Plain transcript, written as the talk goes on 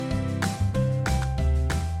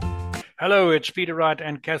Hello, it's Peter Wright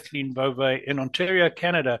and Kathleen Beauvais in Ontario,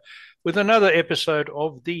 Canada, with another episode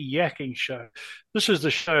of The Yakking Show. This is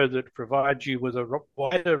the show that provides you with a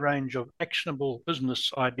wider range of actionable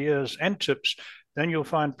business ideas and tips than you'll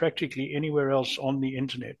find practically anywhere else on the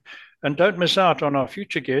internet. And don't miss out on our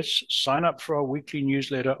future guests. Sign up for our weekly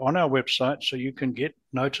newsletter on our website so you can get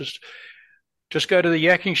noticed. Just go to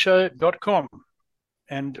theyakkingshow.com.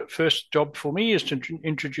 And first job for me is to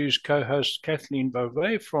introduce co-host Kathleen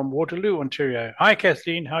Beauvais from Waterloo, Ontario. Hi,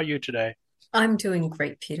 Kathleen. How are you today? I'm doing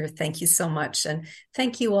great, Peter. Thank you so much. And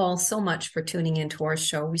thank you all so much for tuning into our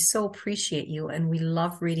show. We so appreciate you and we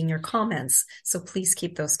love reading your comments. So please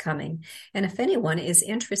keep those coming. And if anyone is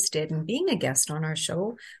interested in being a guest on our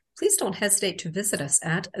show, please don't hesitate to visit us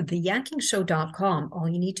at theyakkingshow.com. All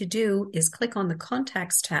you need to do is click on the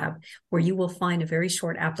contacts tab where you will find a very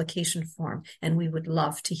short application form, and we would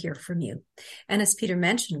love to hear from you. And as Peter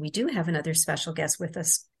mentioned, we do have another special guest with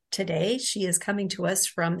us today. She is coming to us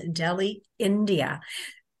from Delhi, India.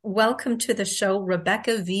 Welcome to the show,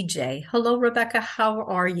 Rebecca Vijay. Hello, Rebecca. How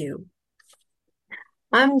are you?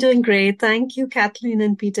 I'm doing great. Thank you, Kathleen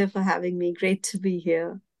and Peter, for having me. Great to be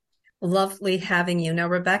here. Lovely having you. Now,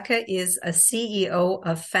 Rebecca is a CEO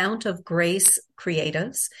of Fount of Grace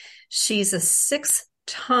Creatives. She's a 6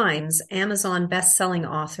 times Amazon best-selling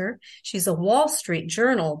author. She's a Wall Street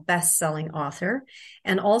Journal best-selling author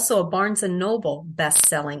and also a Barnes & Noble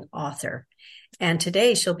best-selling author. And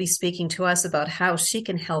today she'll be speaking to us about how she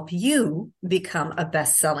can help you become a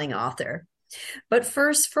best-selling author. But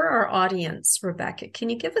first, for our audience, Rebecca, can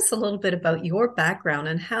you give us a little bit about your background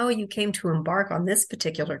and how you came to embark on this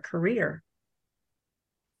particular career?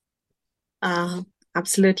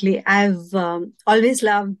 Absolutely. I've always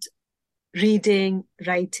loved reading,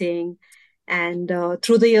 writing, and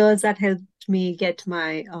through the years that helped me get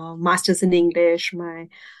my master's in English, my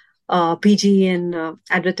PG in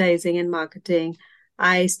advertising and marketing.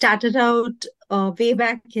 I started out way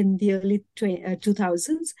back in the early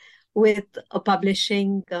 2000s with a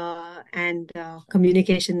publishing and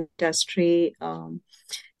communication industry.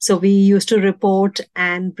 So we used to report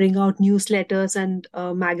and bring out newsletters and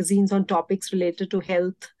magazines on topics related to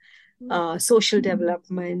health, social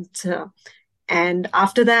development. And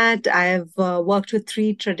after that, I've worked with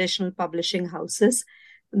 3 traditional publishing houses.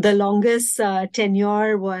 The longest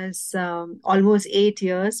tenure was almost 8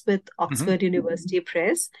 years with Oxford University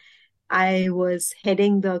Press. I was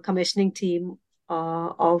heading the commissioning team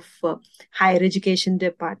of higher education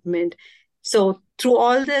department. So through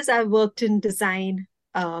all this, I've worked in design,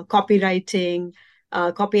 copywriting,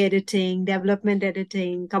 copy editing, development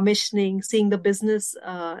editing, commissioning, seeing the business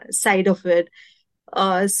side of it.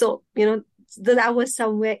 So, that was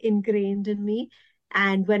somewhere ingrained in me.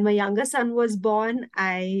 And when my younger son was born,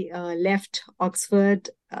 I left Oxford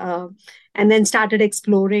and then started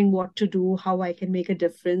exploring what to do, how I can make a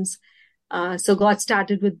difference. So got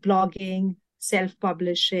started with blogging,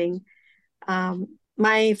 self-publishing.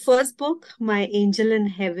 My first book, My Angel in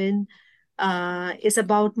Heaven, is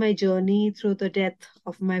about my journey through the death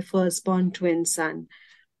of my firstborn twin son,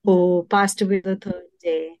 who passed away the 3rd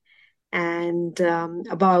day, and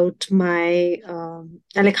about my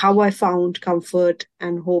how I found comfort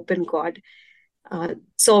and hope in God.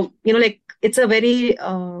 So it's a very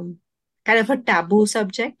kind of a taboo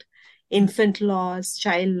subject. Infant loss,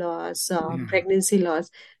 child loss, pregnancy loss.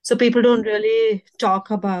 So people don't really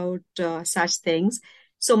talk about such things.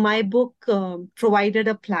 So my book provided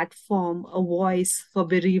a platform, a voice for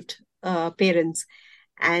bereaved parents,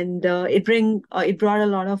 and it brought a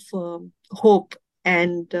lot of hope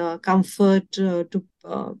and comfort to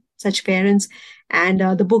such parents. And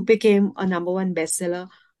the book became a #1 bestseller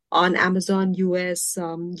on Amazon, US,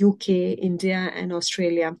 UK, India, and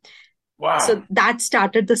Australia. Wow. So that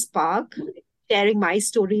started the spark. Sharing my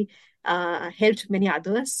story helped many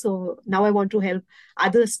others. So now I want to help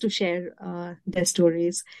others to share their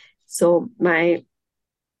stories. So I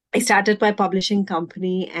started my publishing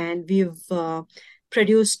company, and we've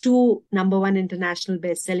produced 2 #1 international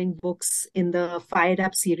best-selling books in the Fired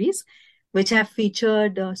Up series, which have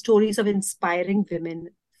featured stories of inspiring women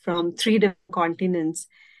from 3 different continents.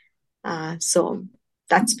 So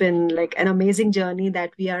that's been like an amazing journey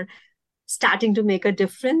that we are starting to make a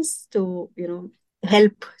difference to,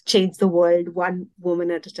 help change the world one woman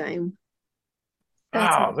at a time.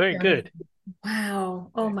 Wow, very good.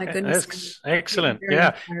 Wow. Oh my goodness. That's excellent.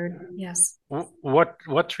 Yeah. Yes.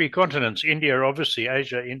 What 3 continents? India, obviously,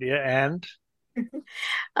 Asia, India, and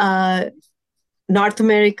North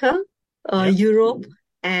America, Yep. Europe,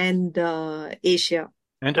 and Asia.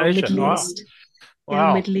 And Asia. Middle Wow. East. Yeah,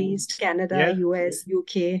 Wow. Middle East, Canada, Yeah. US,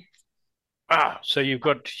 UK. So you've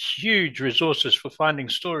got huge resources for finding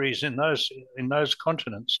stories in those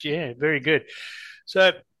continents. Yeah, very good.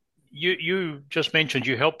 So you just mentioned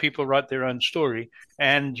you help people write their own story,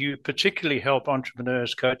 and you particularly help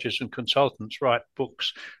entrepreneurs, coaches, and consultants write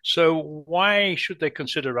books. So why should they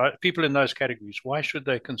consider people in those categories? Why should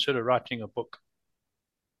they consider writing a book?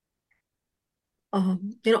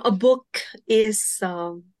 A book is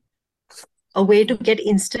a way to get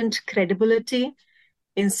instant credibility,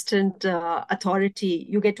 instant authority.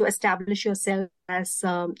 You get to establish yourself as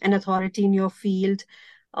an authority in your field,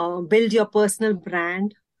 build your personal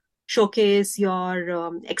brand, showcase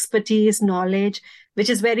your expertise, knowledge, which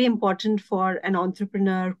is very important for an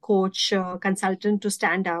entrepreneur, coach, consultant to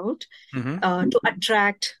stand out, Mm-hmm. to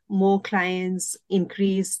attract more clients,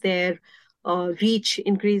 increase their reach,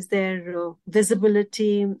 increase their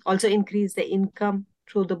visibility, also increase their income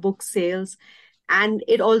through the book sales. And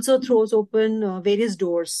it also throws open various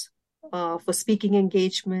doors for speaking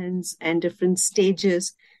engagements and different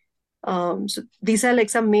stages. So these are like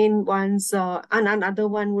some main ones. And another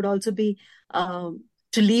one would also be to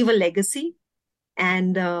leave a legacy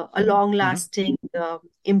and a long Mm-hmm. lasting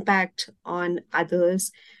impact on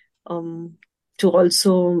others, to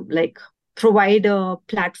also like provide a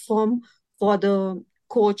platform for the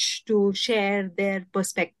coach to share their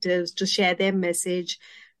perspectives, to share their message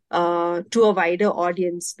to a wider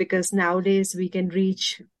audience, because nowadays we can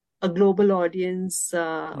reach a global audience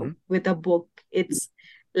Mm-hmm. with a book. It's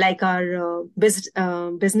like our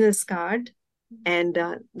business card, and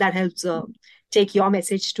that helps take your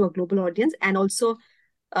message to a global audience, and also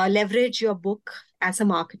leverage your book as a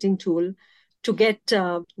marketing tool to get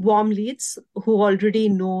warm leads who already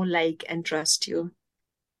know, like, and trust you.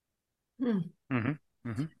 Hmm. Mm-hmm.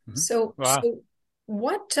 Mm-hmm. Mm-hmm. So, Wow. so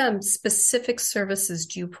what specific services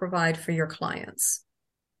do you provide for your clients?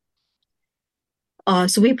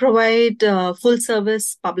 So we provide full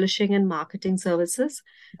service publishing and marketing services.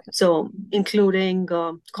 So including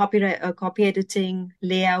copy editing,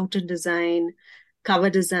 layout and design, cover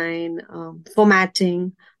design,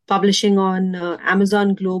 formatting, publishing on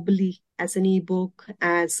Amazon globally as an ebook,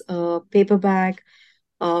 as a paperback,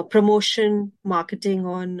 promotion, marketing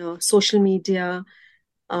on social media,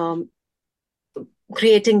 um,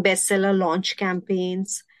 creating bestseller launch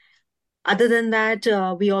campaigns. Other than that,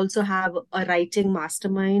 we also have a writing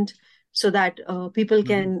mastermind so that people Mm-hmm.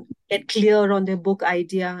 can get clear on their book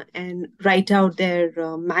idea and write out their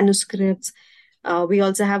manuscripts. We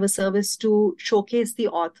also have a service to showcase the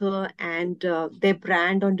author and their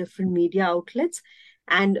brand on different media outlets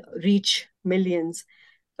and reach millions.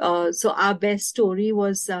 So our best story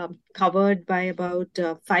was covered by about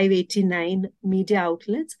 589 media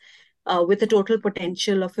outlets with a total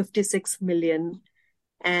potential of 56 million.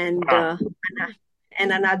 And Wow.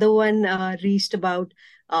 and another one reached about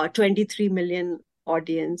 23 million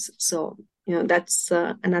audience. So, that's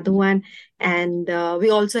another one. And we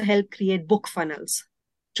also help create book funnels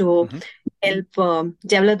to Mm-hmm. help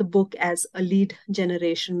develop the book as a lead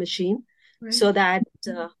generation machine, Right. so that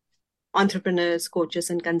entrepreneurs,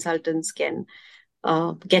 coaches, and consultants can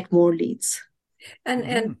get more leads. And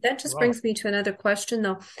Mm-hmm. that just Wow. brings me to another question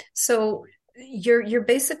though. So you're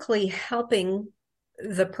basically helping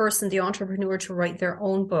the person, the entrepreneur, to write their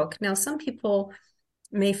own book. Now, some people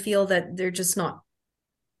may feel that they're just not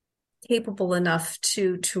capable enough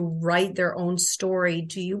to write their own story.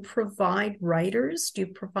 Do you provide writers? Do you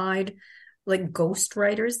provide like ghost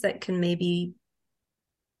writers that can maybe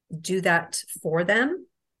do that for them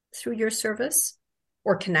through your service,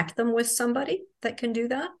 or connect them with somebody that can do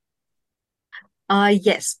that?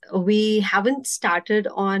 Yes, we haven't started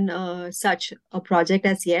on such a project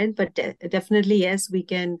as yet, but definitely, yes, we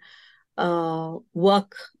can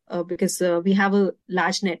work because we have a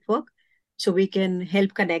large network, so we can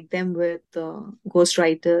help connect them with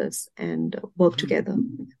ghostwriters and work Mm-hmm. together.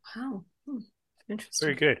 Wow. Very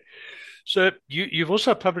Interesting. good. So you've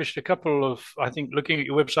also published a couple of, I think, looking at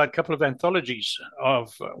your website, a couple of anthologies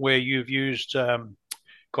of where you've used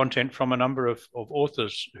content from a number of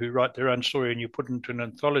authors who write their own story and you put into an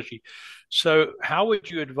anthology. So how would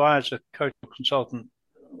you advise a coach or consultant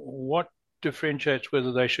what differentiates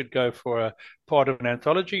whether they should go for a part of an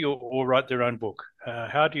anthology or write their own book?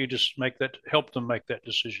 How do you just help them make that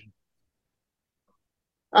decision?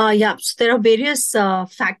 Yeah, so there are various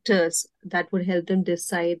factors that would help them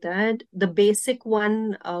decide that. The basic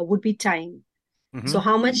one would be time. So Mm-hmm.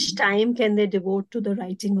 how much time can they devote to the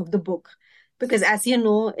writing of the book? Because as you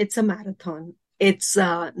know, it's a marathon. It's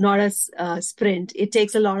not a sprint. It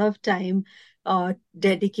takes a lot of time,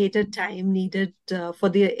 dedicated time needed for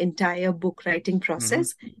the entire book writing Mm-hmm.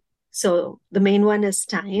 process. So the main one is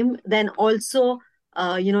time. Then also,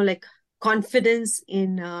 like confidence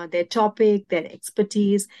in their topic, their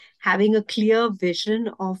expertise, having a clear vision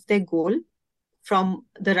of their goal from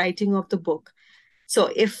the writing of the book. So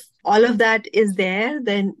if all of that is there,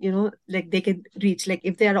 then, like they can reach, like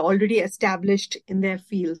if they are already established in their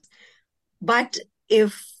fields. But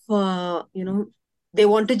if, they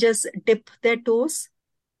want to just dip their toes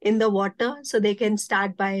in the water, so they can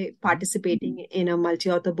start by participating in a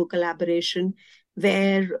multi-author book collaboration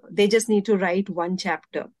where they just need to write one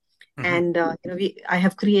chapter. And I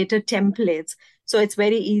have created templates, so it's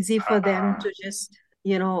very easy for them to just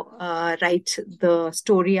write the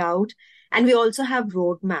story out. And we also have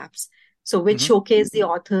roadmaps, so which showcase the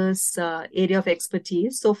author's area of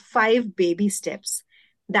expertise. So 5 baby steps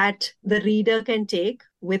that the reader can take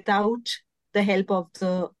without the help of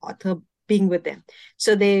the author being with them.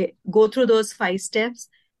 So they go through those 5 steps,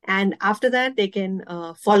 and after that they can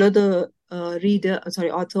follow the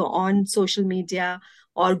author on social media,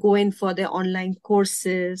 or go in for their online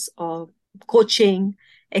courses or coaching,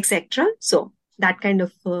 etc. So that kind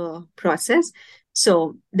of process.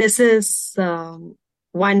 So this is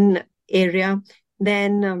one area.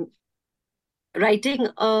 Then writing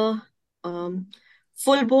a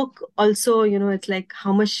full book also, it's like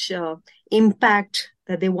how much impact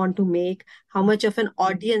that they want to make, how much of an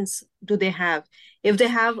audience do they have. If they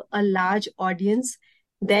have a large audience,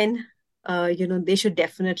 then they should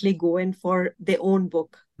definitely go in for their own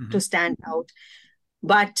book to stand out.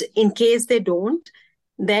 But in case they don't,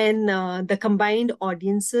 then the combined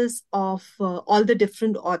audiences of all the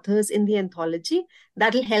different authors in the anthology,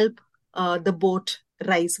 that'll help the boat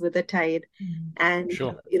rise with the tide. And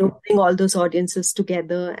bring all those audiences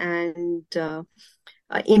together and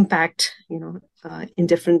impact in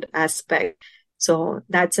different aspects. So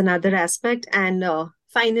that's another aspect. And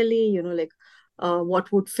finally,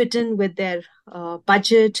 what would fit in with their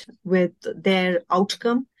budget, with their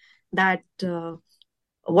outcome, that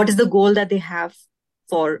what is the goal that they have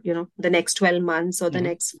for the next 12 months or the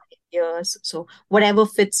next 5 years. So whatever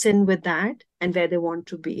fits in with that and where they want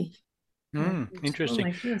to be.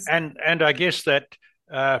 Interesting. And I guess that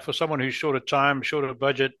for someone who's short of time, short of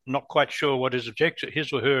budget, not quite sure what his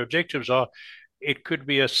or her objectives are, it could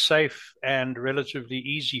be a safe and relatively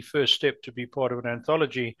easy first step to be part of an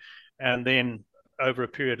anthology, and then over a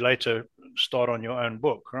period later start on your own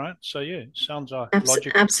book, right? So yeah, sounds like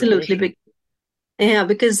logical. Absolutely. Yeah,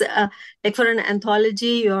 because like for an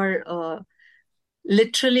anthology, you're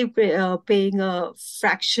literally paying a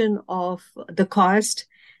fraction of the cost,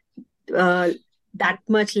 that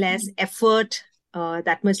much less effort,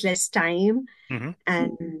 that much less time,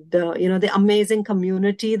 and the amazing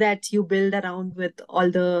community that you build around with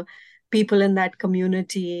all the people in that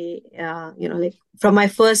community. Like from my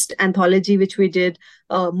first anthology, which we did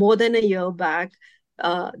more than a year back,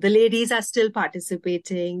 the ladies are still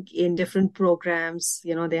participating in different programs.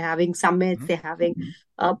 They're having summits, they're having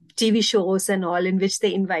TV shows and all, in which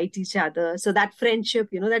they invite each other. So that friendship,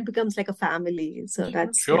 that becomes like a family. So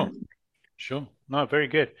that's Sure. No, very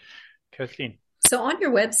good. Kathleen. So on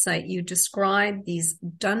your website, you describe these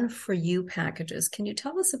done-for-you packages. Can you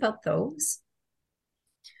tell us about those?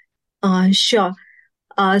 Sure.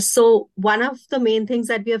 So one of the main things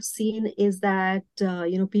that we have seen is that,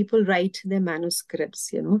 people write their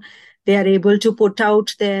manuscripts, they are able to put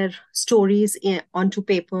out their stories onto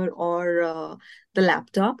paper or the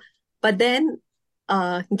laptop, but then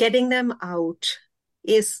getting them out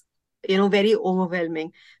is, very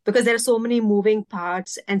overwhelming, because there are so many moving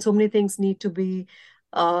parts and so many things need to be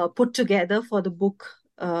put together for the book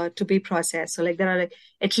to be processed. So like there are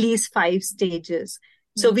at least 5 stages.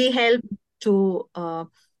 So we help to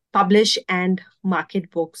publish and market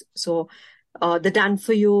books. So the done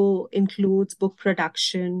for you includes book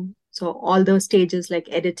production. So all those stages like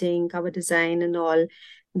editing, cover design and all.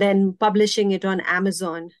 Then publishing it on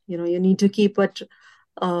Amazon. You need to keep a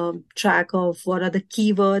track of what are the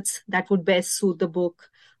keywords that would best suit the book.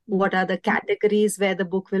 What are the categories where the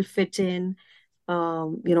book will fit in.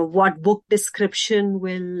 What book description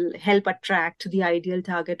will help attract the ideal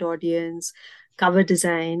target audience, cover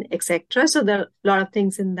design, etc. So there are a lot of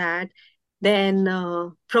things in that. Then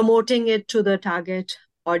promoting it to the target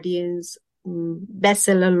audience,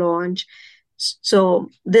 bestseller launch. So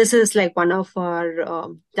this is like one of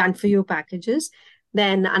our done for you packages.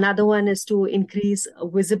 Then another one is to increase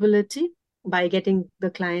visibility by getting the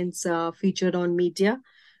clients featured on media.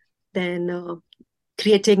 Then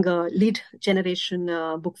creating lead generation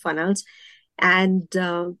book funnels. And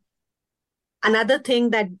another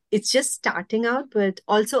thing that it's just starting out, but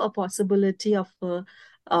also a possibility of a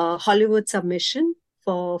Hollywood submission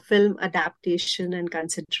for film adaptation and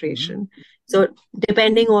consideration. So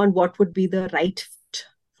depending on what would be the right fit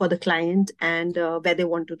for the client and where they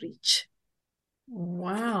want to reach.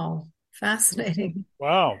 Wow. Fascinating.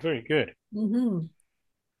 Wow, very good. Mm-hmm.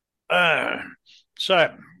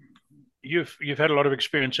 So you've had a lot of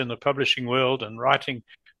experience in the publishing world and writing.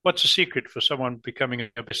 What's the secret for someone becoming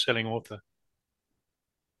a best-selling author?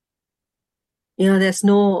 There's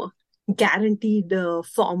no guaranteed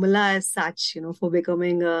formula as such, for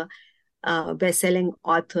becoming a best-selling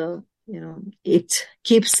author. It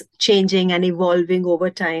keeps changing and evolving over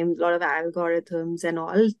time, a lot of algorithms and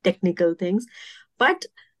all technical things. But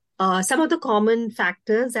some of the common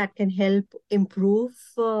factors that can help improve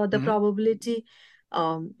the probability,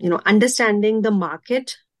 understanding the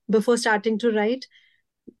market before starting to write,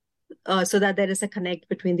 so that there is a connect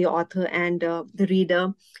between the author and the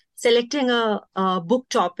reader, selecting a book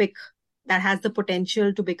topic that has the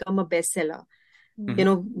potential to become a bestseller.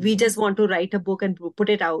 We just want to write a book and put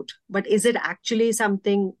it out, but is it actually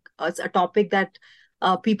something, a topic that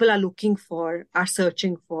people are looking for, are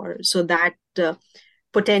searching for? So that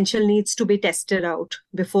potential needs to be tested out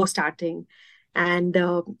before starting. And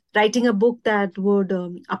writing a book that would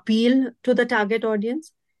appeal to the target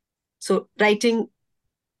audience. So writing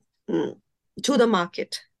to the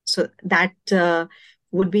market. So that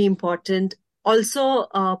would be important. Also,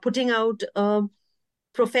 putting out a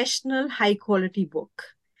professional, high quality book,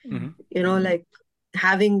 like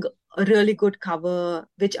having a really good cover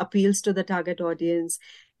which appeals to the target audience.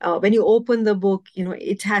 When you open the book,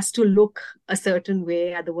 it has to look a certain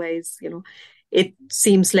way. Otherwise, it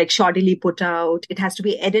seems like shoddily put out. It has to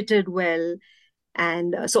be edited well.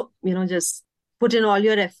 And so, just put in all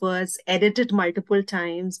your efforts, edit it multiple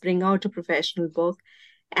times, bring out a professional book.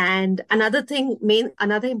 And another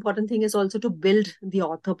important thing is also to build the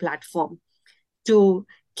author platform, to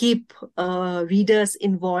keep readers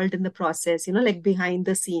involved in the process, like behind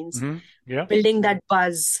the scenes, building that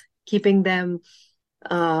buzz, keeping them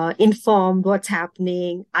informed what's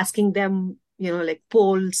happening, asking them, like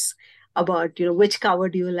polls about, which cover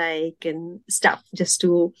do you like and stuff, just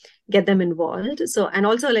to get them involved. So, and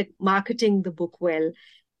also like marketing the book well.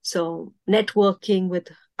 So networking with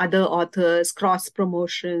other authors, cross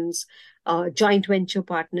promotions, joint venture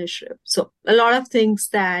partnership. So a lot of things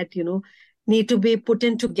that, need to be put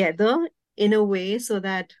in together in a way so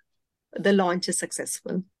that the launch is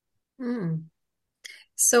successful.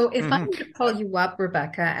 So if I were to call you up,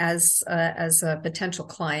 Rebecca, as a potential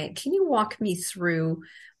client, can you walk me through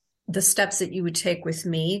the steps that you would take with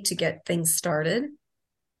me to get things started?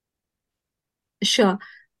 Sure.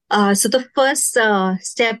 So the first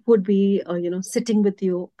step would be, sitting with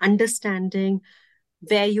you, understanding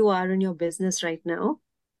where you are in your business right now.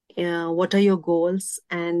 What are your goals,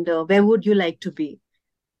 and where would you like to be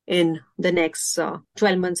in the next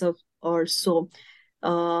 12 months or so?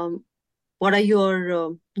 What are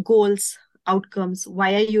your goals, outcomes?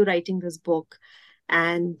 Why are you writing this book?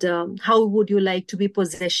 And how would you like to be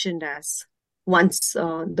positioned as once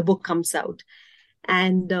the book comes out?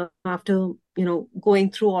 And after,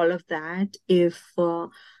 going through all of that, if,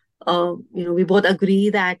 we both agree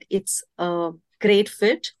that it's a great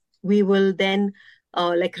fit, we will then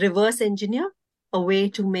reverse engineer a way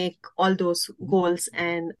to make all those goals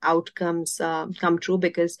and outcomes come true,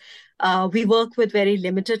 because we work with very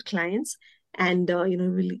limited clients, and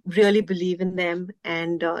we really believe in them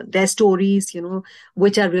and their stories,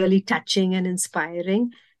 which are really touching and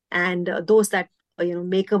inspiring, and those that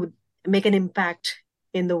make an impact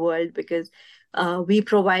in the world, because we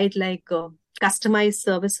provide customized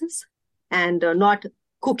services and not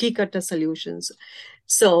cookie cutter solutions.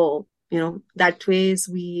 So that ways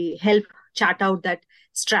we help chart out that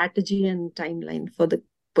strategy and timeline for the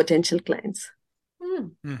potential clients.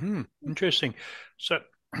 Interesting. So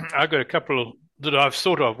I've got a couple that I've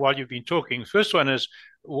thought of while you've been talking. First one is,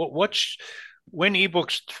 when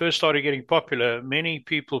ebooks first started getting popular, many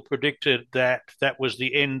people predicted that was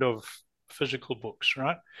the end of physical books,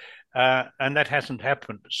 right? And that hasn't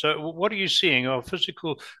happened. So what are you seeing? Are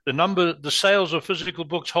the sales of physical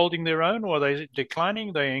books holding their own, or are they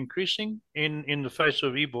declining? Are they increasing in the face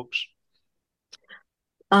of ebooks?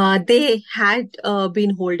 They had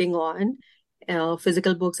been holding on,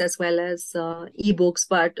 physical books as well as ebooks,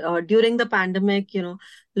 but during the pandemic, a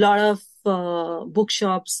lot of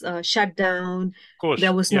bookshops shut down. Of course,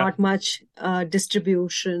 there was not much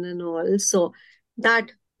distribution and all, so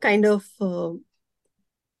that kind of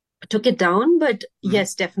took it down. But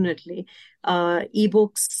yes, definitely,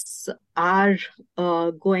 ebooks are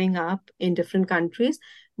going up in different countries,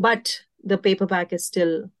 but the paperback is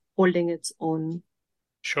still holding its own.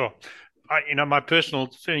 Sure. My personal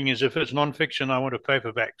thing is, if it's nonfiction, I want a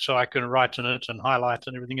paperback so I can write in it and highlight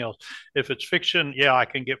and everything else. If it's fiction, I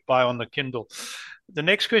can get by on the Kindle. the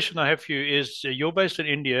next question I have for you is you're based in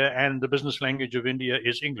India and the business language of India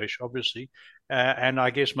is English, obviously. And I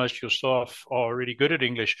guess most of your staff are really good at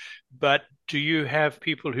English. But do you have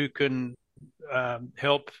people who can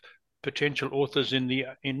help potential authors in the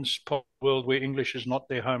world where English is not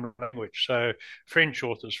their home language? So French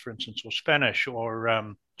authors, for instance, or Spanish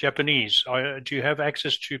or Japanese. Do you have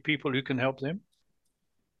access to people who can help them?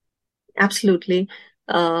 Absolutely.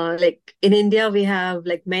 Like in India, we have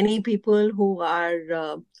like many people who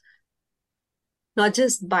are not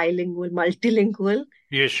just bilingual, multilingual.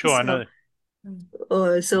 Yeah, sure, I So,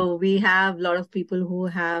 know. so we have a lot of people who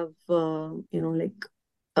have, like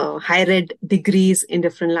high-read degrees in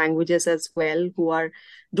different languages as well, who are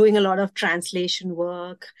doing a lot of translation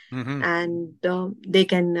work, Mm-hmm. and they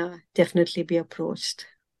can definitely be approached.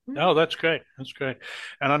 Oh, that's great. That's great.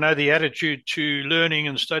 And I know the attitude to learning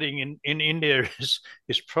and studying in India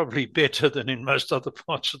is probably better than in most other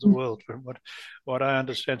parts of the world, from what I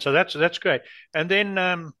understand. So that's great. And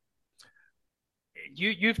then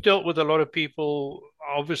you've dealt with a lot of people,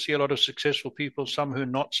 obviously a lot of successful people, some who are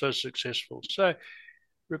not so successful. So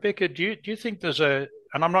Rebecca, do you think there's and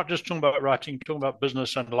I'm not just talking about writing, talking about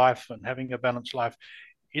business and life and having a balanced life.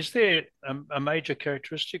 Is there a major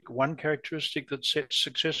characteristic, one characteristic that sets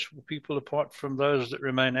successful people apart from those that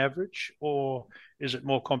remain average, or is it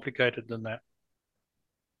more complicated than that?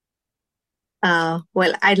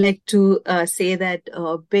 Well, I'd like to say that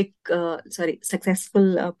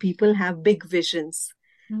successful people have big visions,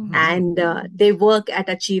 Mm-hmm. and they work at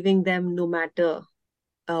achieving them no matter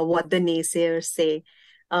what the naysayers say.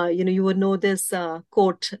 You would know this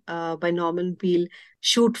quote by Norman Peale: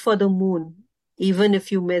 "Shoot for the moon. Even if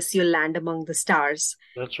you miss, you'll land among the stars."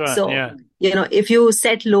 That's right. So, Yeah. if you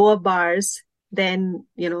set lower bars, then,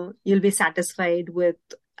 you'll be satisfied with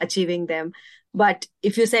achieving them. But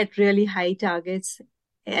if you set really high targets,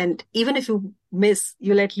 and even if you miss,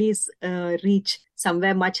 you'll at least reach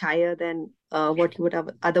somewhere much higher than what you would have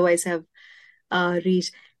otherwise have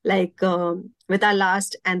reached. Like with our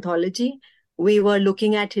last anthology, we were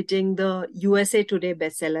looking at hitting the USA Today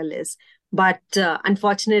bestseller list. But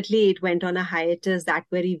unfortunately, it went on a hiatus that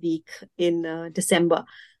very week in December.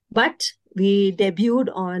 But we debuted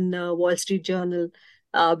on Wall Street Journal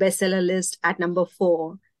bestseller list at number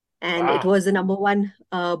 4. And it Wow. was the number one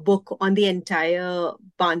book on the entire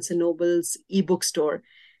Barnes& and Noble's ebook store.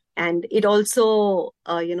 And it also,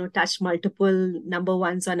 touched multiple number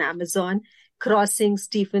ones on Amazon, crossing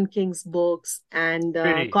Stephen King's books and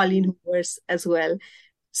Really? Colleen Hoover's as well.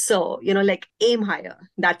 So, like aim higher.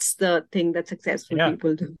 That's the thing that successful Yeah.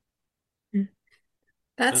 people do. That's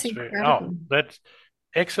That's very. Oh, incredible. that's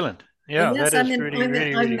excellent. Yeah, Yes, that is really,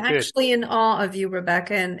 really, I'm really good. actually in awe of you,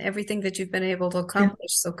 Rebecca, and everything that you've been able to Yeah.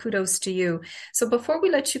 accomplish. So kudos to you. So before we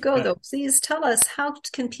let you go, Yeah. though, please tell us, how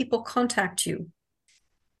can people contact you?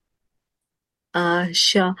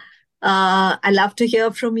 Sure. I love to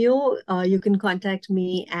hear from you. You can contact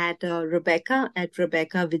me at Rebecca at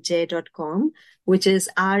RebeccaVijay.com, which is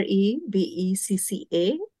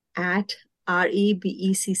REBECCA at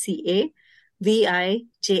REBECCA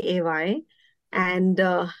And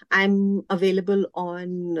I'm available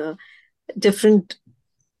on different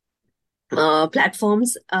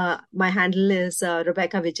platforms. My handle is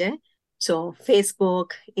Rebecca Vijay. So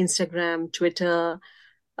Facebook, Instagram, Twitter,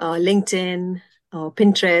 LinkedIn,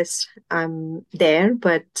 Pinterest. I'm there,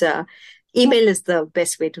 but email is the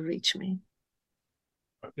best way to reach me.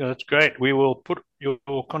 Yeah, that's great. We will put your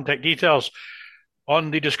contact details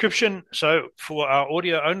on the description. So for our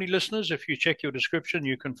audio only listeners, if you check your description,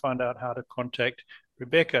 you can find out how to contact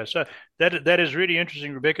Rebecca. So that is really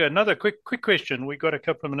interesting, Rebecca. Another quick question. We've got a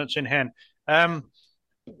couple of minutes in hand.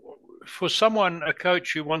 For someone, a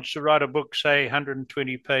coach who wants to write a book, say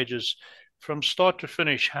 120 pages, from start to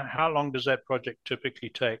finish, how long does that project typically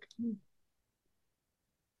take?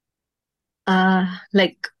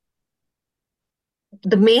 Like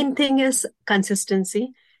the main thing is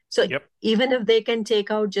consistency. So Yep. even if they can take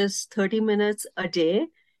out just 30 minutes a day,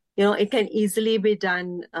 it can easily be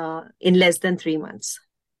done in less than 3 months.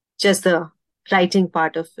 Just the writing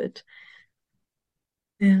part of it.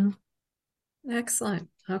 Yeah. Excellent.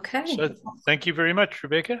 Okay. So thank you very much,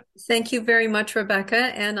 Rebecca. Thank you very much, Rebecca.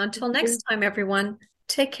 And until next time, everyone,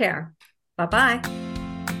 take care. Bye-bye.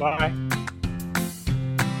 Bye.